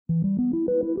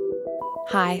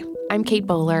Hi, I'm Kate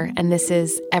Bowler, and this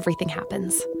is Everything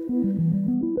Happens.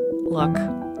 Look,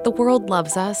 the world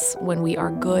loves us when we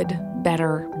are good,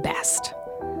 better, best.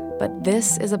 But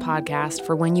this is a podcast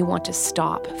for when you want to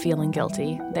stop feeling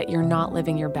guilty that you're not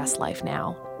living your best life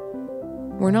now.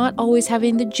 We're not always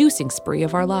having the juicing spree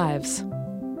of our lives.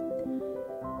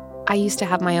 I used to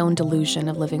have my own delusion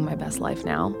of living my best life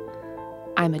now.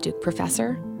 I'm a Duke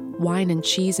professor, wine and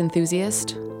cheese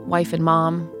enthusiast, wife and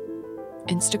mom,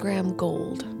 Instagram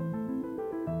gold.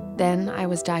 Then I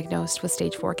was diagnosed with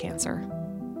stage 4 cancer.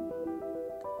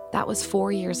 That was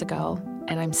 4 years ago,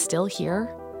 and I'm still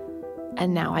here,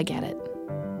 and now I get it.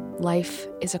 Life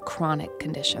is a chronic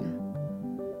condition.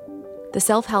 The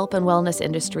self-help and wellness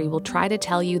industry will try to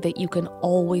tell you that you can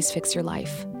always fix your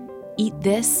life. Eat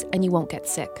this and you won't get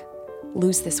sick.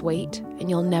 Lose this weight and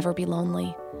you'll never be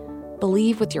lonely.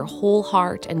 Believe with your whole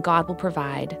heart and God will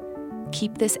provide.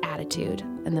 Keep this attitude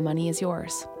and the money is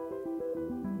yours.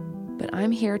 But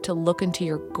I'm here to look into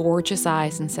your gorgeous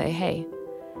eyes and say, hey,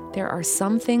 there are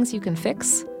some things you can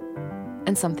fix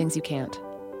and some things you can't.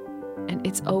 And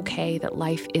it's okay that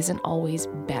life isn't always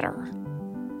better.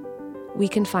 We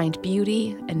can find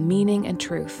beauty and meaning and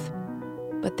truth,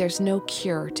 but there's no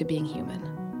cure to being human.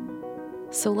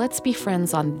 So let's be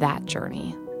friends on that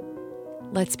journey.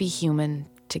 Let's be human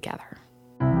together.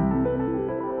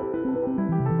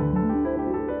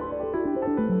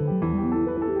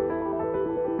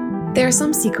 There are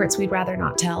some secrets we'd rather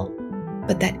not tell,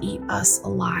 but that eat us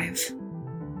alive.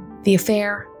 The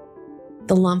affair,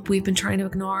 the lump we've been trying to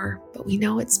ignore, but we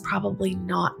know it's probably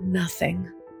not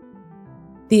nothing.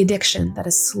 The addiction that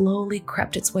has slowly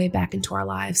crept its way back into our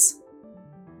lives.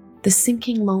 The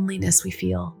sinking loneliness we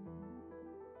feel.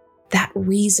 That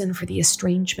reason for the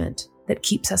estrangement that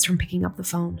keeps us from picking up the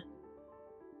phone.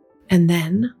 And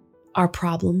then our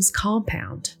problems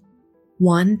compound.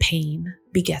 One pain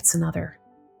begets another.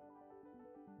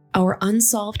 Our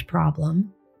unsolved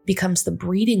problem becomes the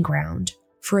breeding ground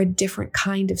for a different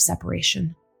kind of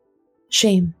separation.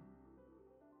 Shame.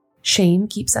 Shame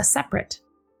keeps us separate.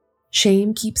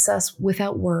 Shame keeps us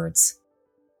without words.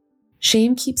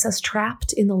 Shame keeps us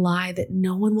trapped in the lie that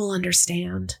no one will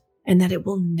understand and that it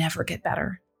will never get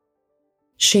better.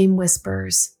 Shame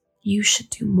whispers, you should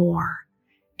do more,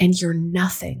 and you're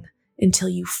nothing until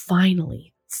you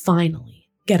finally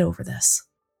get over this.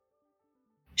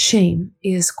 Shame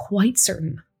is quite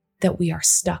certain that we are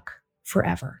stuck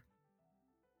forever.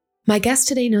 My guest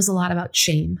today knows a lot about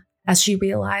shame, as she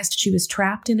realized she was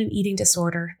trapped in an eating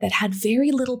disorder that had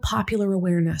very little popular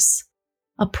awareness,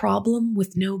 a problem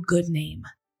with no good name.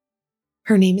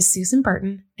 Her name is Susan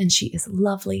Burton, and she is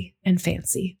lovely and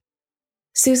fancy.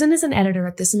 Susan is an editor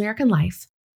at This American Life,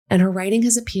 and her writing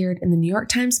has appeared in the New York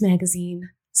Times Magazine,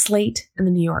 Slate, and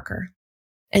the New Yorker.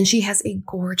 And she has a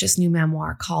gorgeous new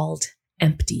memoir called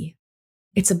Empty.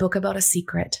 It's a book about a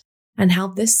secret, and how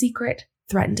this secret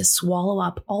threatened to swallow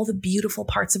up all the beautiful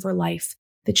parts of her life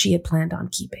that she had planned on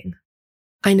keeping.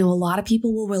 I know a lot of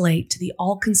people will relate to the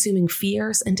all-consuming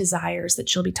fears and desires that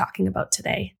she'll be talking about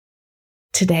today.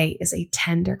 Today is a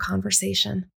tender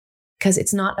conversation, because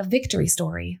it's not a victory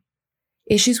story.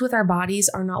 Issues with our bodies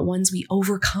are not ones we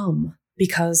overcome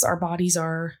because our bodies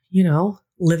are,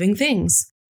 living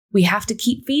things. We have to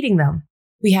keep feeding them.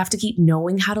 We have to keep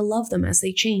knowing how to love them as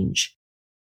they change.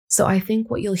 So I think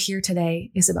what you'll hear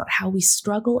today is about how we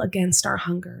struggle against our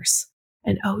hungers.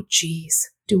 And oh geez,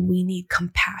 do we need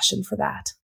compassion for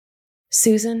that.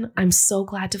 Susan, I'm so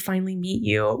glad to finally meet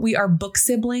you. We are book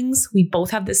siblings. We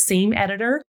both have the same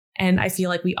editor, and I feel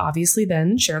like we obviously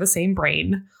then share the same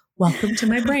brain. Welcome to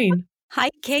my brain. Hi,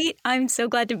 Kate. I'm so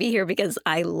glad to be here because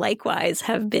I likewise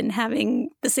have been having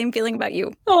the same feeling about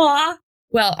you. Aw.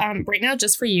 Well, right now,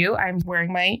 just for you, I'm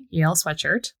wearing my Yale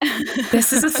sweatshirt.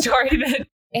 This is a story that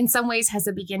in some ways has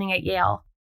a beginning at Yale.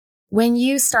 When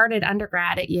you started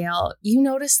undergrad at Yale, you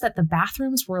noticed that the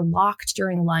bathrooms were locked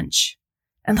during lunch.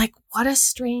 And what a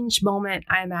strange moment,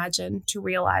 I imagine, to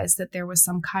realize that there was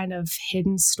some kind of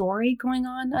hidden story going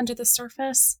on under the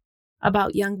surface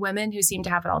about young women who seem to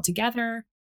have it all together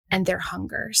and their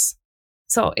hungers.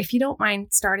 So if you don't mind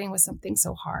starting with something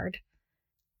so hard,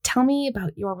 tell me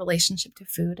about your relationship to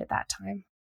food at that time.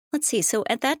 Let's see. So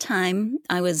at that time,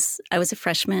 I was a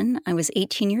freshman. I was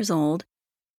 18 years old,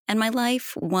 and my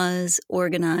life was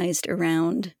organized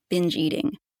around binge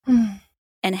eating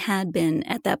and had been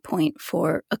at that point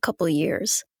for a couple of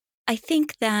years. I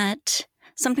think that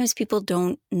sometimes people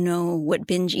don't know what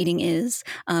binge eating is.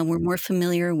 We're more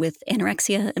familiar with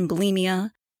anorexia and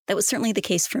bulimia. That was certainly the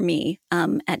case for me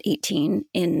at 18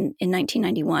 in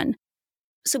 1991.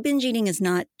 So binge eating is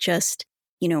not just,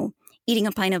 eating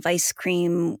a pint of ice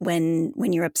cream when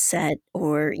you're upset,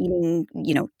 or eating,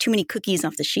 too many cookies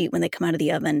off the sheet when they come out of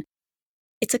the oven.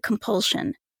 It's a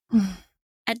compulsion.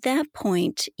 At that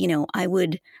point, I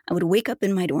would wake up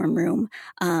in my dorm room.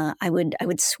 I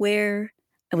would swear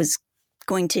I was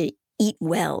going to eat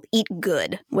well, eat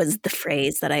good was the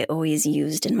phrase that I always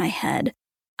used in my head.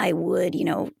 I would,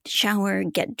 shower,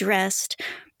 get dressed,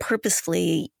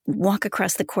 purposefully walk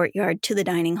across the courtyard to the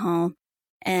dining hall.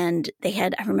 And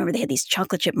I remember they had these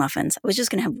chocolate chip muffins. I was just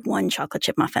going to have one chocolate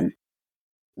chip muffin.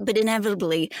 But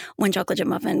inevitably, one chocolate chip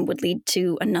muffin would lead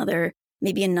to another,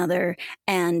 maybe another.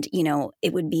 And,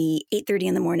 it would be 8:30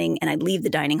 in the morning and I'd leave the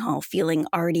dining hall feeling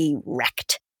already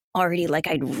wrecked, already like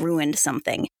I'd ruined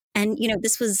something. And,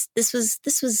 this was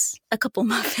a couple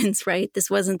muffins, right? This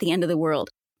wasn't the end of the world.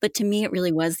 But to me, it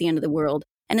really was the end of the world.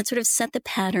 And it sort of set the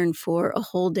pattern for a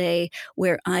whole day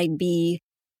where I'd be,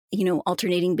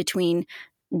 alternating between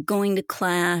going to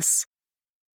class,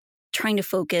 trying to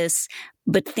focus,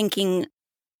 but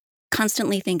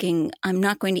constantly thinking, I'm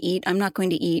not going to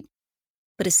eat.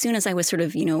 But as soon as I was sort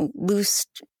of, loose,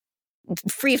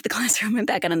 free of the classroom and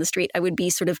back out on the street, I would be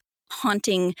sort of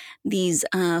haunting these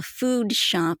food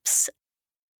shops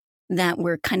that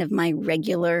were kind of my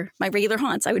regular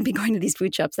haunts. I would be going to these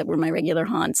food shops that were my regular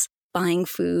haunts, buying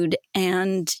food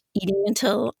and eating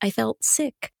until I felt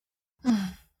sick.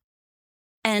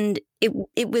 And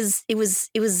it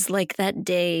was like that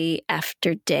day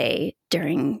after day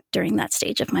during that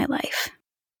stage of my life.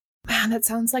 Man, that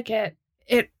sounds like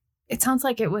it sounds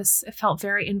like it felt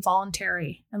very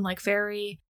involuntary and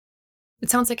it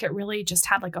sounds like it really just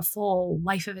had like a full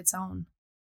life of its own.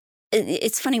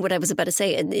 It's funny what I was about to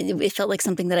say. It felt like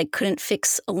something that I couldn't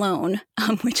fix alone,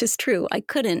 which is true. I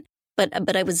couldn't, but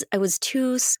I was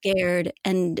too scared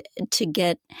and to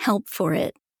get help for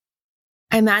it.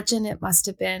 I imagine it must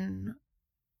have been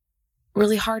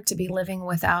really hard to be living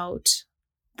without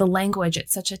the language.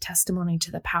 It's such a testimony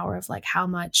to the power of like how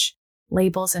much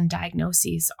labels and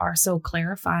diagnoses are so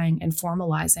clarifying and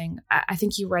formalizing. I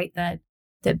think you write that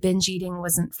binge eating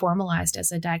wasn't formalized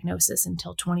as a diagnosis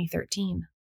until 2013.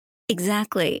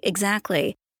 Exactly.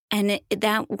 And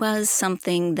that was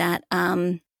something that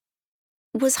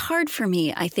was hard for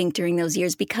me, I think, during those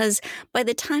years, because by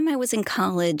the time I was in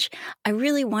college, I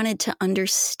really wanted to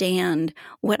understand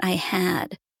what I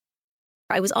had.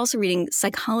 I was also reading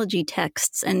psychology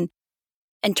texts and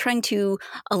trying to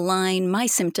align my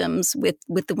symptoms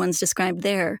with the ones described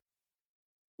there.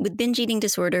 With binge eating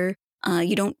disorder,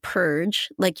 you don't purge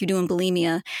like you do in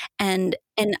bulimia. And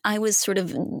I was sort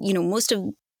of, most of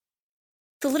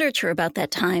the literature about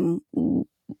that time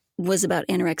was about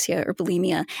anorexia or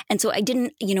bulimia. And so I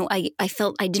didn't, I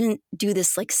felt I didn't do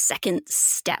this like second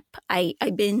step. I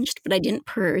binged, but I didn't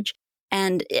purge.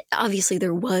 And obviously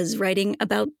there was writing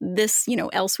about this,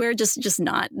 elsewhere, just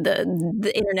not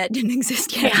the internet didn't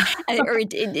exist yet, or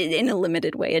it, in a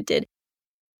limited way it did.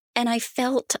 And I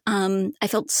felt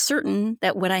certain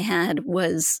that what I had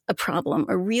was a problem,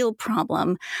 a real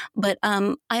problem. But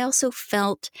I also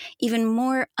felt even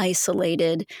more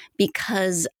isolated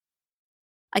because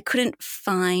I couldn't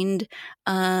find,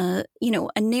 a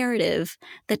narrative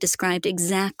that described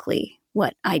exactly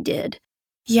what I did.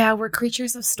 Yeah, we're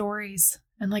creatures of stories.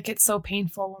 And it's so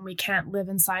painful when we can't live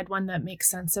inside one that makes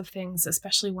sense of things,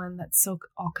 especially one that's so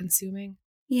all-consuming.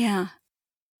 Yeah.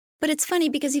 But it's funny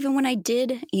because even when I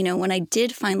did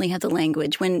finally have the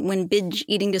language, when binge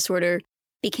eating disorder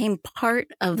became part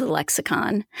of the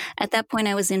lexicon, at that point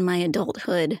I was in my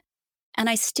adulthood and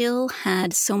I still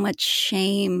had so much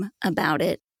shame about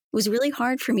it. It was really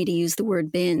hard for me to use the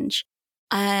word binge.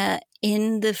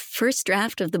 In the first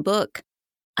draft of the book,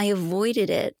 I avoided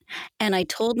it and I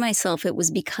told myself it was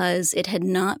because it had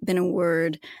not been a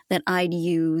word that I'd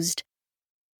used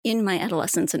in my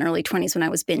adolescence and early 20s when I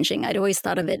was binging. I'd always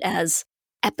thought of it as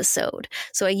episode.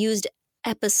 So I used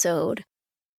episode.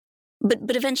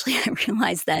 But eventually I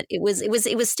realized that it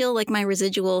was still like my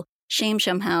residual shame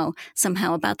somehow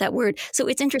about that word. So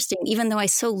it's interesting, even though I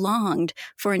so longed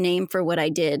for a name for what I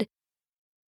did,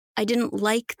 I didn't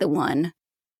like the one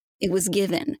it was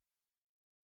given,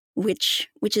 which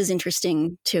is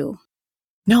interesting too.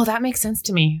 No, that makes sense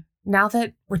to me. Now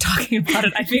that we're talking about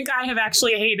it, I think I have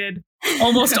actually hated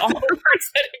almost all the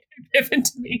words that have been given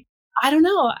to me. I don't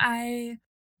know.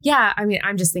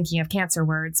 I'm just thinking of cancer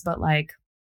words, but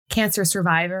cancer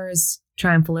survivor is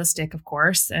triumphalistic, of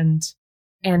course. And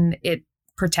it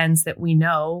pretends that we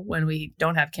know when we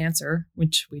don't have cancer,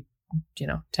 which we,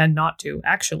 tend not to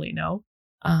actually know.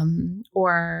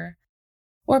 Or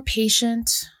patient.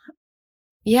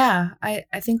 Yeah, I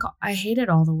think I hated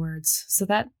all the words. So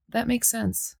that makes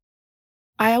sense.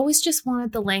 I always just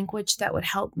wanted the language that would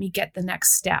help me get the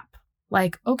next step.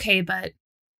 Like, okay, but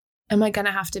am I going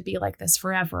to have to be like this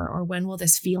forever? Or when will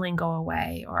this feeling go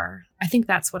away? Or I think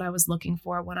that's what I was looking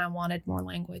for when I wanted more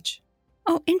language.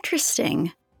 Oh,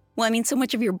 interesting. Well, I mean, so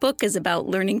much of your book is about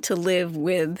learning to live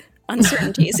with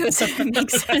uncertainty. So it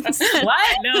makes sense.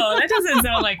 What? No, that doesn't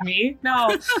sound like me.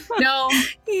 No.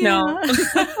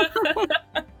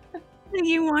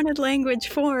 You wanted language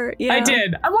for, yeah. I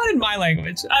did. I wanted my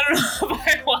language. I don't know if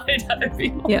I wanted other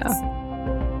people's. Yeah.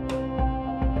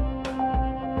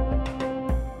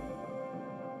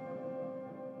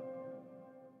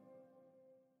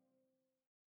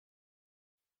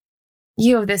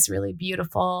 You have this really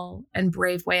beautiful and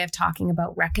brave way of talking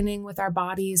about reckoning with our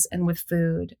bodies and with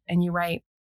food. And you write,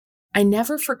 I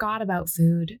never forgot about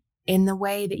food in the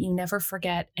way that you never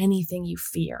forget anything you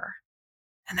fear.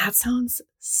 And that sounds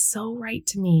so right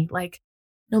to me. Like,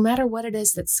 no matter what it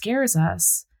is that scares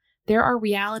us, there are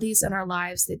realities in our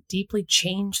lives that deeply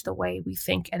change the way we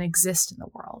think and exist in the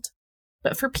world.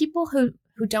 But for people who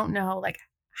don't know, like,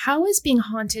 how is being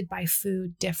haunted by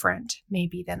food different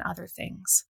maybe than other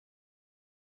things?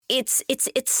 It's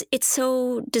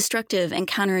so destructive and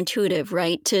counterintuitive,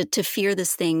 right? To fear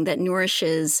this thing that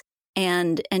nourishes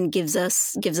and gives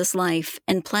us life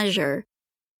and pleasure.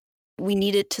 We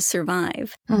need it to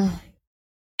survive.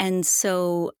 And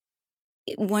so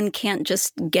one can't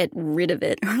just get rid of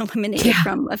it or eliminate it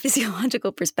from a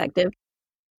physiological perspective.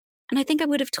 And I think I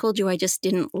would have told you I just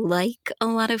didn't like a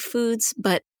lot of foods,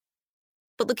 but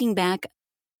looking back,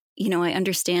 I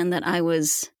understand that I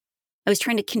was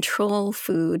trying to control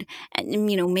food, and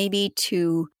maybe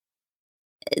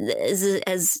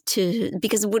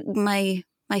because what my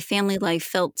family life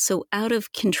felt so out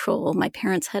of control. My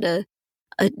parents had a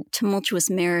tumultuous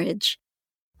marriage,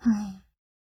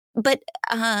 but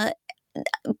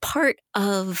part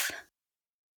of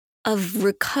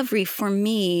recovery for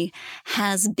me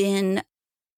has been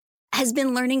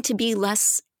learning to be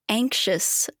less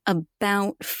anxious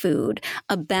about food,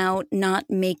 about not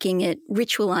making it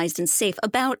ritualized and safe,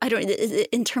 about,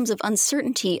 in terms of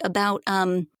uncertainty, about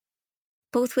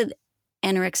both with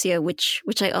anorexia, which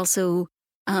I also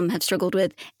have struggled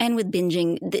with, and with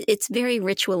binging. It's very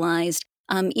ritualized.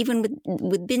 Even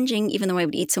with binging, even though I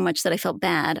would eat so much that I felt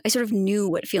bad, I sort of knew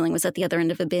what feeling was at the other end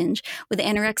of a binge. With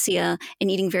anorexia and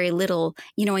eating very little,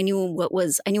 I knew what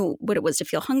it was to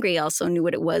feel hungry. I also knew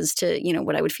what it was to,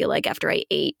 what I would feel like after I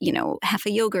ate, half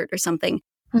a yogurt or something.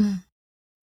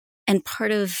 And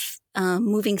part of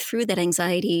moving through that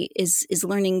anxiety is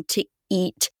learning to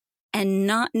eat and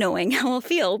not knowing how I'll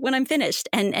feel when I'm finished,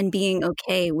 and being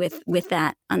okay with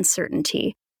that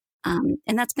uncertainty.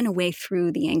 And that's been a way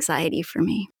through the anxiety for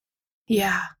me.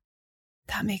 Yeah,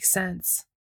 that makes sense.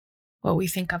 What we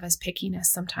think of as pickiness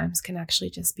sometimes can actually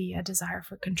just be a desire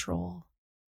for control.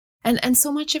 And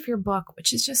so much of your book,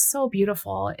 which is just so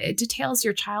beautiful, it details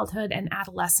your childhood and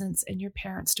adolescence and your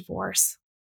parents' divorce.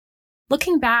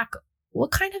 Looking back,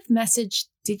 what kind of message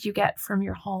did you get from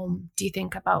your home, do you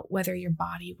think, about whether your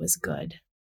body was good?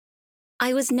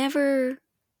 I was never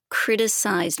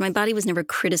criticized. My body was never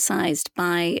criticized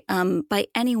by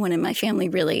anyone in my family,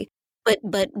 really. But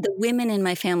the women in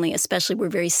my family especially were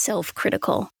very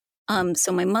self-critical.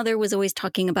 So my mother was always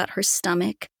talking about her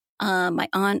stomach. My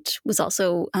aunt was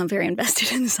also very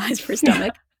invested in the size of her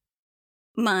stomach.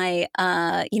 My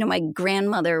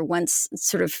grandmother once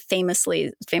sort of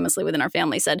famously within our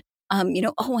family said,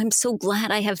 oh, I'm so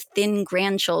glad I have thin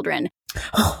grandchildren.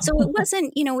 So it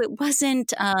wasn't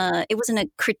a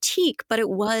critique, but it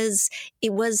was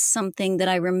something that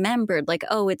I remembered, like,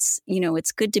 oh, it's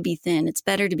good to be thin. It's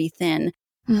better to be thin.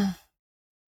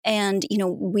 And,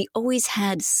 we always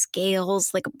had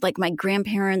scales, like my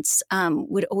grandparents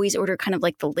would always order kind of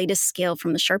like the latest scale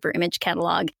from the Sharper Image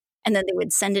catalog. And then they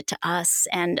would send it to us.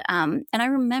 And I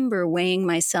remember weighing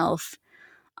myself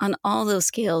on all those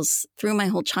scales through my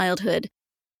whole childhood,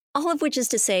 all of which is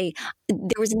to say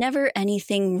there was never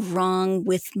anything wrong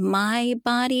with my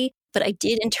body, but I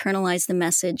did internalize the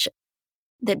message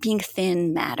that being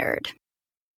thin mattered.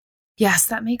 Yes,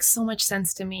 that makes so much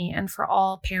sense to me. And for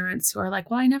all parents who are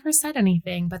like, well, I never said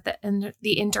anything, but the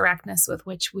indirectness with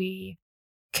which we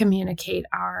communicate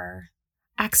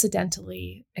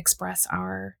accidentally express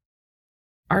our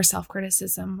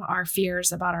self-criticism, our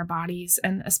fears about our bodies.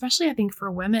 And especially, I think, for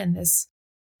women, this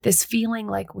feeling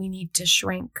like we need to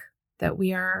shrink, that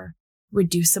we are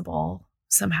reducible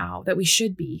somehow, that we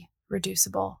should be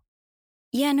reducible.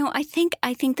 Yeah, no, I think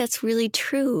that's really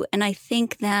true. And I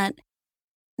think that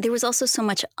there was also so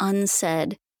much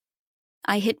unsaid.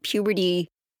 I hit puberty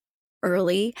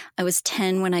early. I was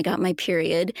 10 when I got my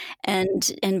period.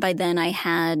 And by then I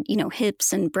had,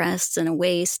 hips and breasts and a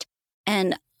waist.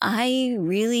 And I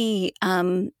really,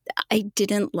 I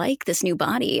didn't like this new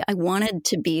body. I wanted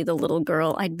to be the little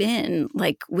girl I'd been,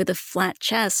 like with a flat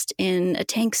chest in a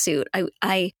tank suit.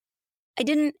 I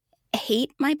didn't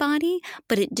hate my body,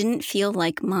 but it didn't feel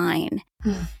like mine.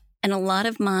 And a lot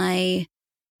of my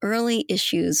early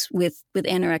issues with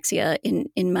anorexia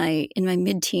in my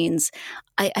mid-teens,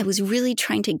 I was really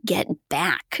trying to get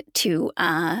back to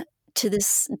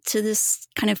this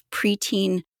kind of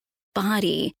preteen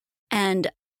body,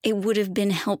 and it would have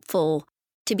been helpful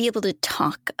to be able to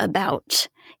talk about,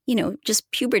 just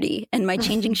puberty and my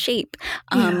changing shape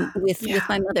with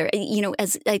my mother.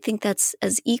 As I think that's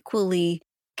as equally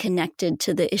connected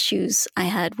to the issues I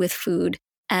had with food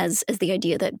as the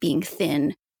idea that being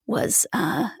thin was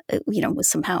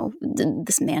somehow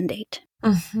this mandate.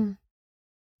 Mm-hmm.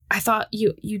 I thought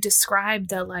you described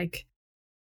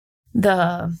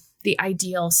the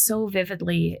ideal so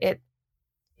vividly.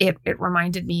 It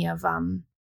reminded me of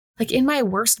in my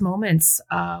worst moments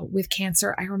with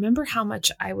cancer. I remember how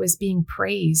much I was being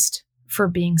praised for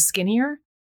being skinnier.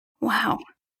 Wow.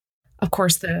 Of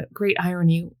course, the great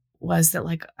irony was that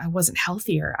I wasn't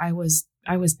healthier. I was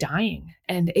dying.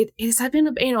 And it had been,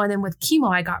 and then with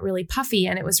chemo, I got really puffy,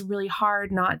 and it was really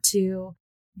hard not to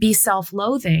be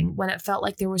self-loathing when it felt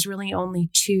like there was really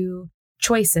only two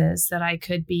choices, that I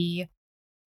could be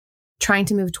trying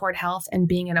to move toward health and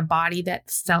being in a body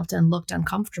that felt and looked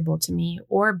uncomfortable to me,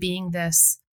 or being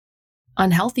this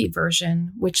unhealthy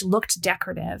version, which looked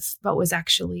decorative, but was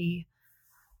actually,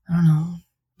 I don't know,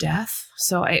 death.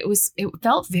 So it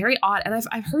felt very odd. And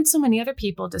I've heard so many other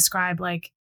people describe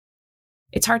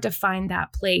it's hard to find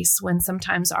that place when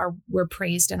sometimes we're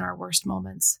praised in our worst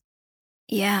moments.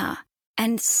 Yeah.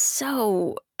 And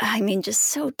so, just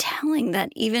so telling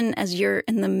that even as you're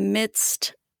in the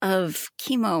midst of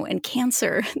chemo and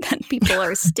cancer, that people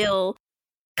are still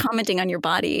commenting on your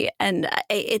body. And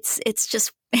it's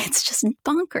just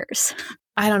bonkers.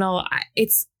 I don't know.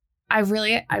 I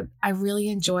really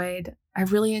enjoyed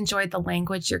the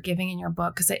language you're giving in your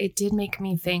book, because it did make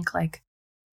me think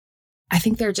I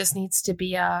think there just needs to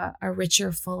be a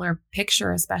richer, fuller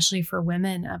picture, especially for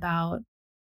women, about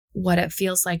what it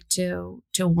feels like to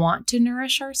want to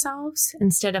nourish ourselves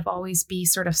instead of always be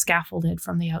sort of scaffolded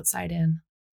from the outside in.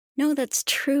 No, that's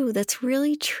true. That's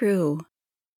really true.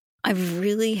 I've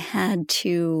really had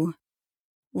to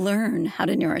learn how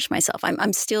to nourish myself.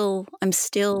 I'm still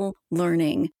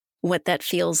learning what that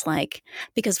feels like,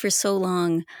 because for so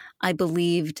long I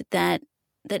believed that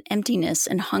emptiness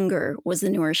and hunger was the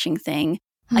nourishing thing.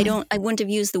 I wouldn't have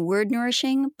used the word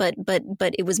nourishing, but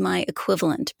it was my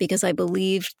equivalent, because I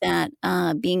believed that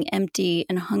being empty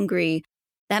and hungry,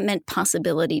 that meant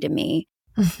possibility to me.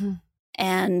 Mm-hmm.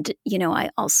 And, I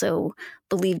also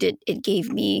believed it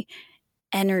gave me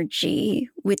energy,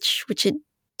 which it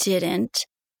didn't.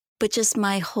 But just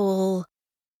my whole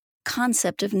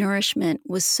concept of nourishment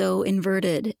was so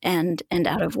inverted and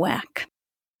out of whack.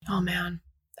 Oh man,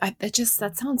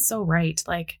 that sounds so right.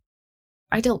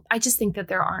 I just think that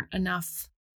there aren't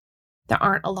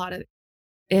a lot of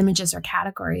images or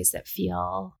categories that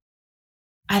feel,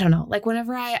 I don't know,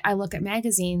 whenever I look at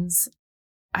magazines,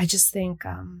 I just think,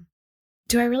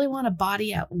 do I really want a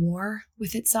body at war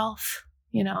with itself?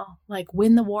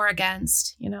 Win the war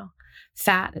against,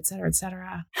 fat, et cetera, et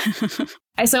cetera.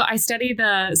 So I study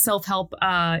the self-help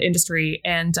industry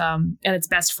and its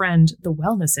best friend, the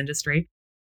wellness industry.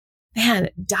 Man,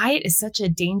 diet is such a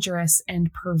dangerous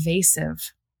and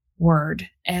pervasive word.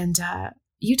 And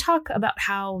you talk about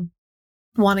how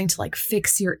wanting to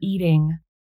fix your eating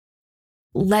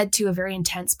led to a very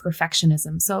intense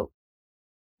perfectionism. So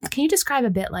can you describe a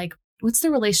bit what's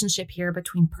the relationship here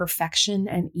between perfection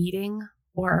and eating,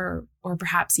 or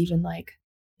perhaps even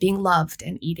being loved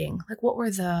and eating? What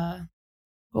was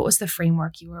the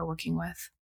framework you were working with?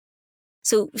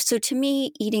 So to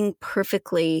me, eating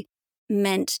perfectly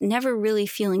meant never really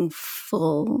feeling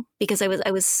full, because I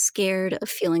was scared of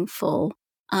feeling full.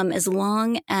 As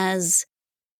long as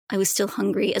I was still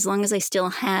hungry, as long as I still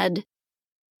had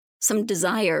some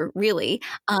desire, really,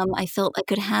 I felt I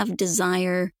could have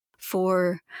desire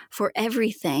for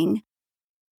everything.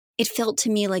 It felt to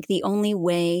me like the only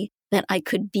way that I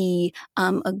could be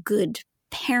a good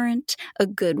parent, a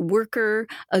good worker,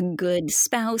 a good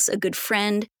spouse, a good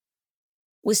friend,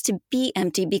 was to be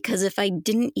empty, because if I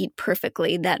didn't eat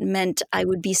perfectly, that meant I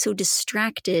would be so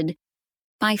distracted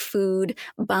by food,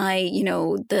 by,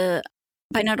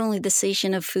 by not only the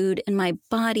sensation of food in my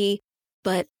body,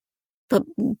 but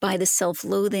by the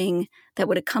self-loathing that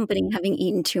would accompany having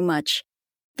eaten too much,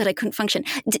 that I couldn't function.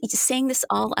 Saying this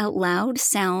all out loud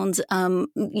sounds,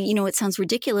 it sounds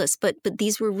ridiculous, but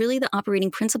these were really the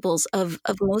operating principles of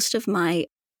most of my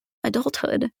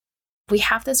adulthood. We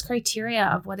have this criteria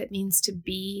of what it means to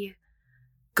be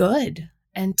good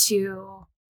and to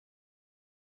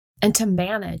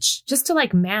manage, just to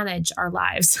like manage our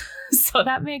lives. So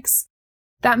that makes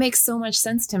so much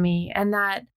sense to me. And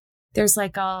that there's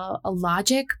like a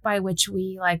logic by which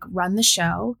we like run the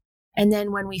show. And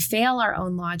then when we fail our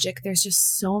own logic, there's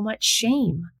just so much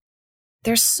shame.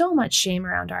 There's so much shame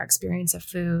around our experience of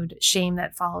food, shame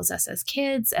that follows us as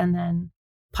kids and then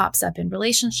pops up in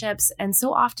relationships. And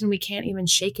so often we can't even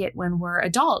shake it when we're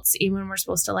adults, even when we're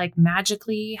supposed to like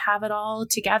magically have it all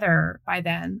together by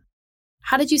then.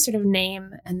 How did you sort of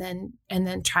name and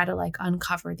then try to like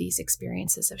uncover these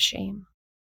experiences of shame?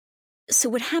 So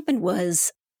what happened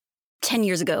was 10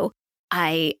 years ago,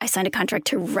 I signed a contract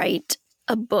to write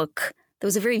a book that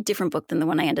was a very different book than the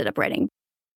one I ended up writing.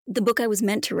 The book I was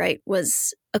meant to write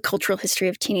was a cultural history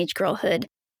of teenage girlhood,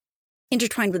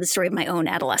 intertwined with the story of my own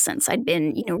adolescence. I'd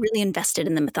been, really invested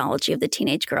in the mythology of the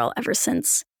teenage girl ever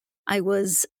since I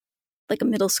was like a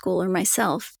middle schooler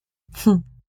myself.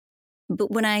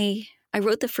 But when I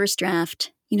wrote the first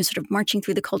draft, sort of marching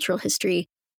through the cultural history,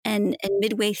 and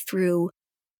midway through,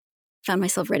 found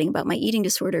myself writing about my eating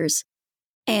disorders.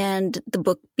 And the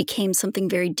book became something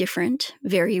very different,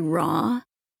 very raw.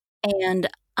 And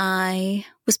I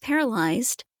was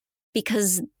paralyzed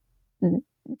because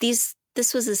this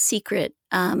was a secret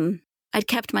I'd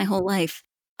kept my whole life.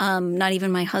 Not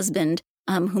even my husband,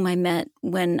 whom I met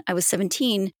when I was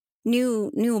 17,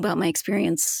 knew about my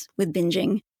experience with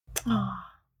binging. Oh.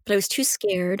 But I was too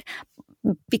scared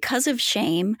because of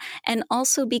shame, and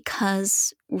also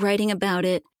because writing about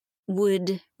it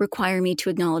would require me to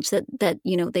acknowledge that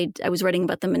I was writing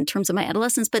about them in terms of my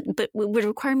adolescence, but would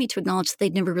require me to acknowledge that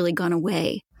they'd never really gone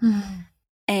away.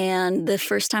 And the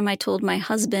first time I told my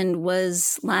husband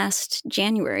was last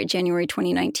January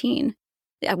 2019.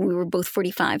 We were both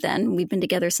 45 then. We've been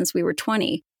together since we were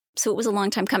 20. So it was a long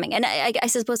time coming. And I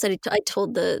suppose that I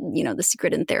told the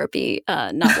secret in therapy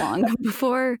not long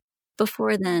before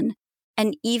then.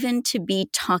 And even to be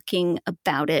talking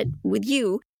about it with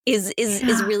you is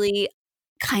really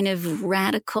kind of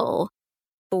radical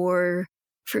for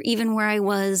even where I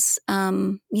was,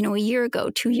 a year ago,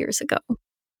 2 years ago.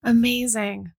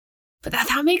 Amazing. But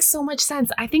that makes so much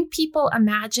sense. I think people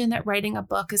imagine that writing a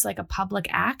book is like a public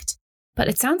act, but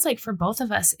it sounds like for both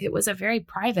of us, it was a very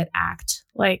private act.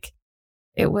 Like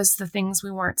it was the things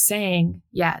we weren't saying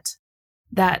yet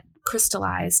that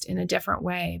crystallized in a different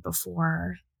way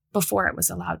before it was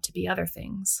allowed to be other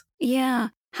things. Yeah.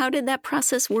 How did that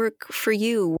process work for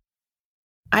you?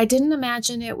 I didn't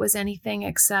imagine it was anything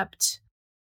except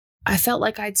I felt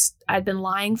like I'd been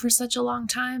lying for such a long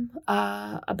time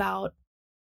about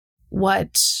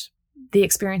what the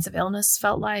experience of illness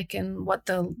felt like and what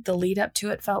the lead up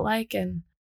to it felt like.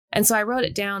 And so I wrote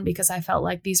it down because I felt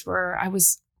like I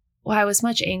was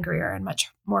much angrier and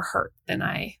much more hurt than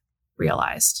I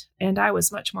realized. And I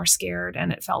was much more scared,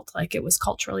 and it felt like it was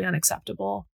culturally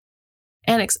unacceptable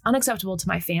and unacceptable to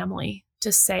my family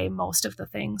to say most of the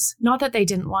things. Not that they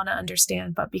didn't want to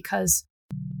understand, but because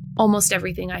almost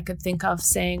everything I could think of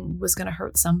saying was going to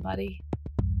hurt somebody.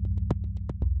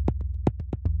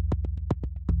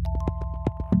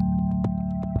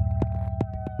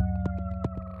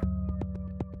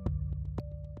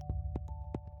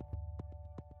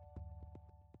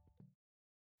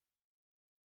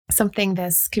 Something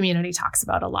this community talks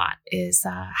about a lot is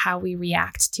how we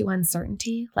react to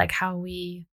uncertainty, like how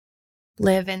we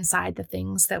live inside the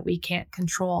things that we can't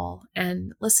control.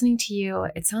 And listening to you,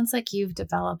 it sounds like you've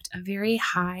developed a very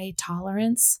high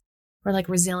tolerance or like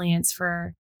resilience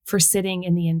for sitting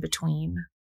in the in-between,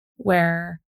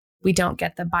 where we don't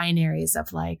get the binaries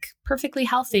of like perfectly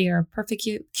healthy or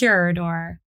perfectly cured.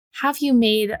 Or have you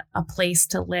made a place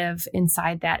to live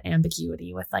inside that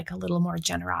ambiguity with like a little more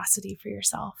generosity for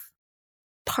yourself?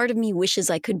 Part of me wishes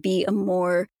I could be a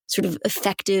more sort of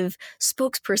effective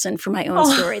spokesperson for my own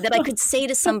story, that I could say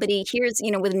to somebody, here's,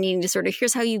 with an eating disorder,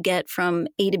 here's how you get from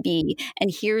A to B,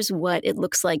 and here's what it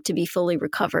looks like to be fully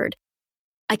recovered.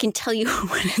 I can tell you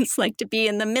what it's like to be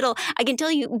in the middle. I can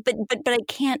tell you, but I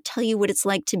can't tell you what it's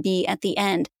like to be at the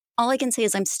end. All I can say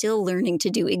is I'm still learning to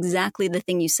do exactly the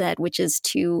thing you said, which is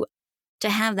to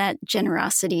have that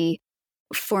generosity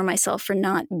for myself, for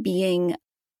not being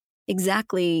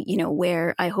exactly,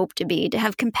 where I hope to be, to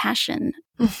have compassion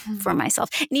for myself.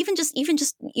 And even just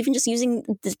using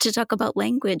to talk about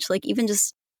language, like even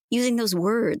just using those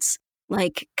words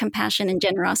like compassion and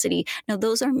generosity. Now,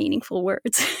 those are meaningful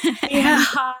words.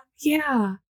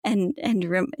 Yeah. and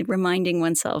reminding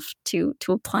oneself to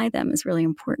apply them is really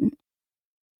important.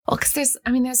 Well, because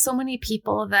there's so many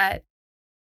people that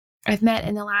I've met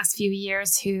in the last few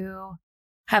years who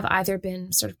have either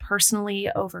been sort of personally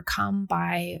overcome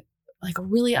by like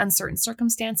really uncertain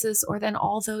circumstances, or then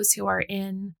all those who are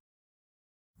in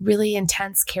really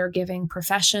intense caregiving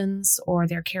professions, or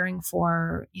they're caring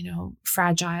for,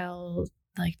 fragile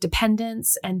like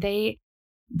dependents, and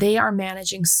they are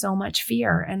managing so much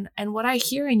fear. And what I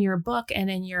hear in your book and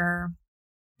in your,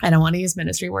 I don't want to use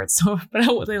ministry words, but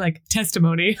I would say like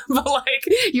testimony, but like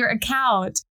your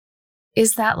account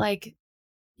is that like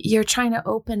you're trying to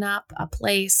open up a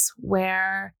place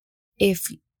where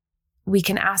if we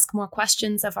can ask more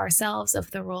questions of ourselves,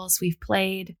 of the roles we've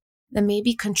played, then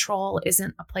maybe control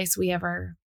isn't a place we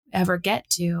ever get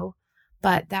to,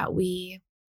 but that we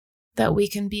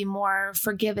can be more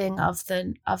forgiving of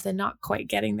the not quite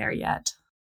getting there yet.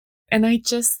 And I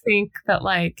just think that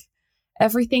like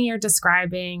everything you're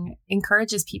describing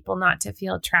encourages people not to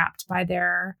feel trapped by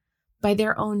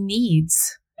their own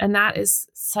needs. And that is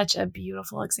such a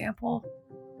beautiful example.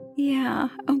 Yeah.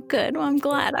 Oh, good. Well, I'm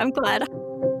glad.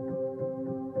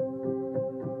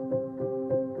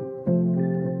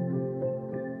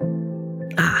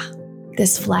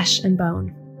 This flesh and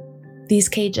bone, these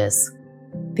cages,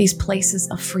 these places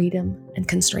of freedom and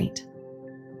constraint.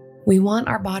 We want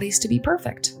our bodies to be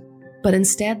perfect, but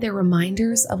instead they're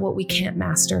reminders of what we can't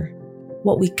master,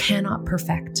 what we cannot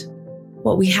perfect.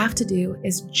 What we have to do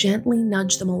is gently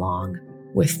nudge them along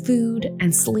with food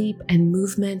and sleep and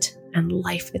movement and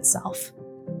life itself.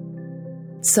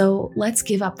 So let's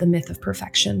give up the myth of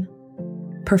perfection.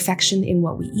 Perfection in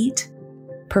what we eat,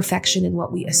 perfection in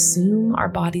what we assume our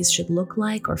bodies should look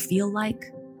like or feel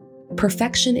like,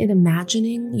 perfection in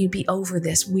imagining you'd be over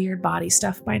this weird body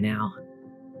stuff by now.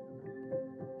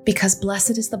 Because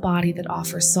blessed is the body that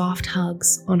offers soft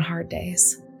hugs on hard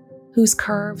days, whose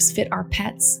curves fit our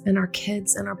pets and our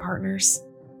kids and our partners,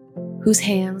 whose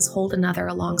hands hold another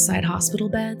alongside hospital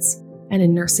beds and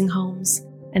in nursing homes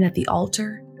and at the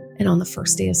altar and on the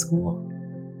first day of school,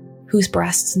 whose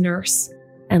breasts nurse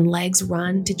and legs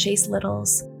run to chase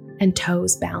littles and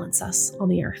toes balance us on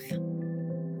the earth,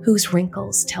 whose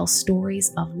wrinkles tell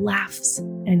stories of laughs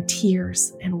and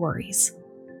tears and worries.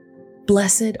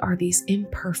 Blessed are these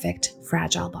imperfect,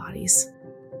 fragile bodies,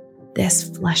 this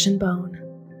flesh and bone,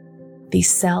 these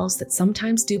cells that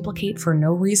sometimes duplicate for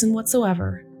no reason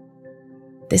whatsoever,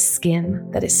 this skin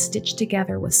that is stitched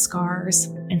together with scars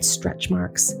and stretch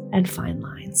marks and fine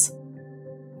lines.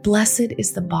 Blessed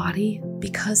is the body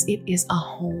because it is a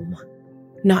home,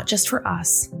 not just for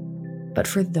us, but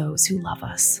for those who love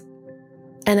us.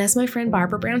 And as my friend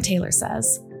Barbara Brown Taylor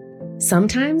says,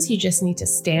 sometimes you just need to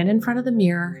stand in front of the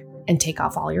mirror and take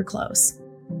off all your clothes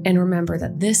and remember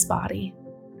that this body,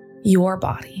 your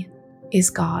body,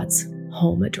 is God's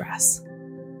home address.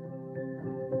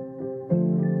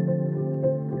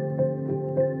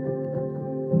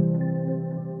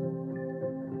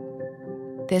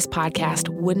 This podcast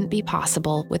wouldn't be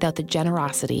possible without the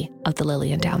generosity of the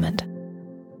Lilly Endowment.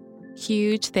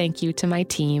 Huge thank you to my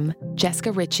team,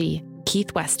 Jessica Ritchie,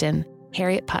 Keith Weston,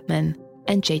 Harriet Putman,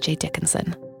 and JJ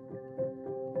Dickinson.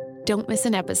 Don't miss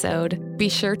an episode. Be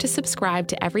sure to subscribe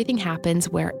to Everything Happens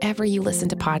wherever you listen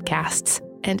to podcasts,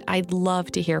 and I'd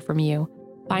love to hear from you.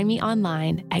 Find me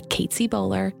online at Kate C.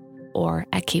 Bowler or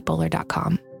at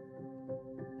katebowler.com.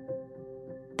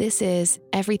 This is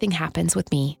Everything Happens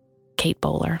with me, Kate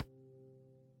Bowler.